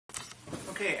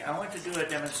Okay, I want to do a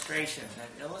demonstration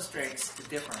that illustrates the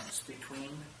difference between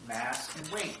mass and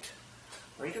weight.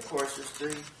 Weight, of course, is the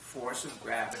force of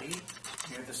gravity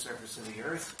near the surface of the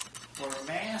Earth, where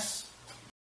mass,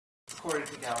 according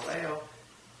to Galileo,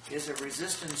 is a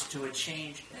resistance to a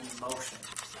change in motion.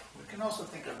 We can also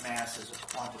think of mass as a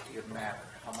quantity of matter,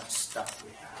 how much stuff we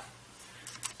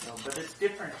have. But it's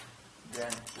different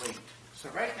than weight. So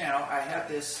right now I have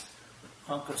this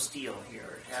hunk of steel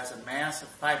here. It has a mass of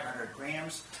 500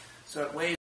 grams, so it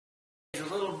weighs a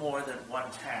little more than 1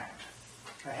 pound.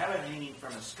 I have it hanging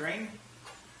from a string,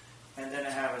 and then I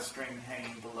have a string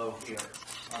hanging below here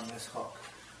on this hook.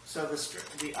 So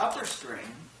the upper string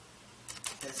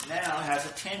now has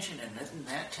a tension in it, and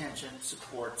that tension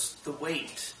supports the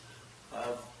weight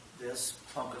of this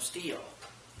hunk of steel.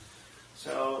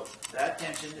 So that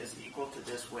tension is equal to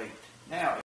this weight.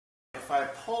 Now, if I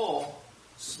pull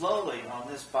slowly on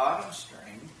this bottom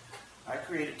string, I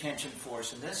create a tension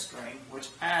force in this string, which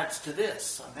adds to this.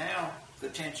 So now the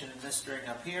tension in this string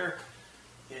up here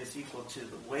is equal to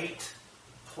the weight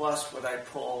plus what I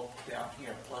pull down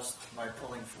here, plus my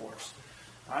pulling force.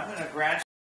 I'm going to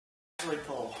gradually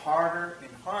pull harder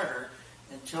and harder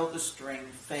until the string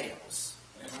fails.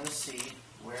 And let's see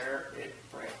where it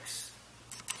breaks.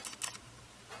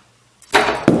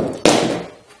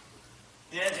 And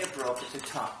it broke at the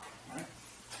top, right?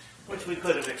 Which we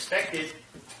could have expected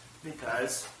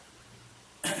because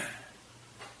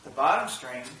the bottom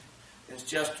string is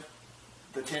just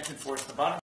the tension force in the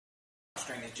bottom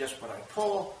string is just what I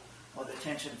pull, while the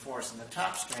tension force in the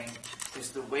top string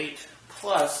is the weight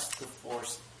plus the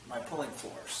force, my pulling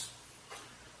force.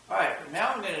 Alright,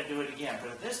 now I'm going to do it again,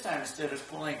 but this time instead of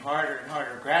pulling harder and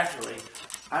harder gradually,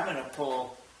 I'm going to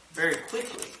pull very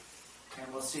quickly,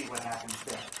 and we'll see what happens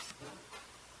then.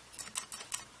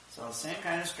 So same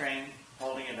kind of string,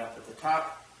 holding it up at the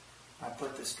top. I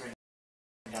put the string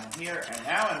down here, and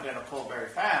now I'm going to pull very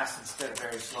fast instead of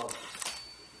very slowly.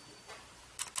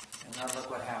 And now look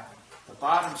what happened. The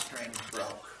bottom string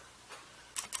broke.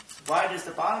 Why does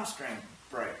the bottom string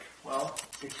break? Well,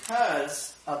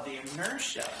 because of the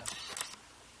inertia,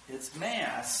 its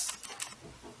mass,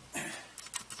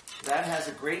 that has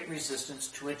a great resistance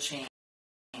to a change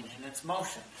in its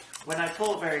motion. When I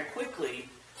pull very quickly,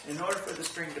 in order for the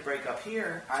string to break up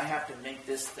here, I have to make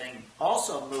this thing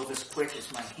also move as quick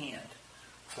as my hand.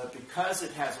 But because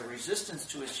it has a resistance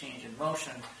to a change in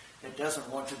motion, it doesn't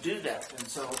want to do that. And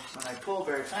so when I pull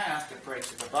very fast, it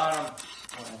breaks at the bottom.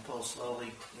 When I pull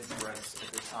slowly, it breaks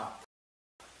at the top.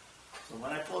 So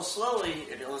when I pull slowly,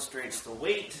 it illustrates the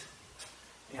weight.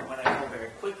 And when I pull very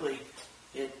quickly,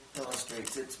 it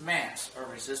illustrates its mass, or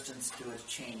resistance to a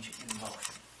change in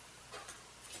motion.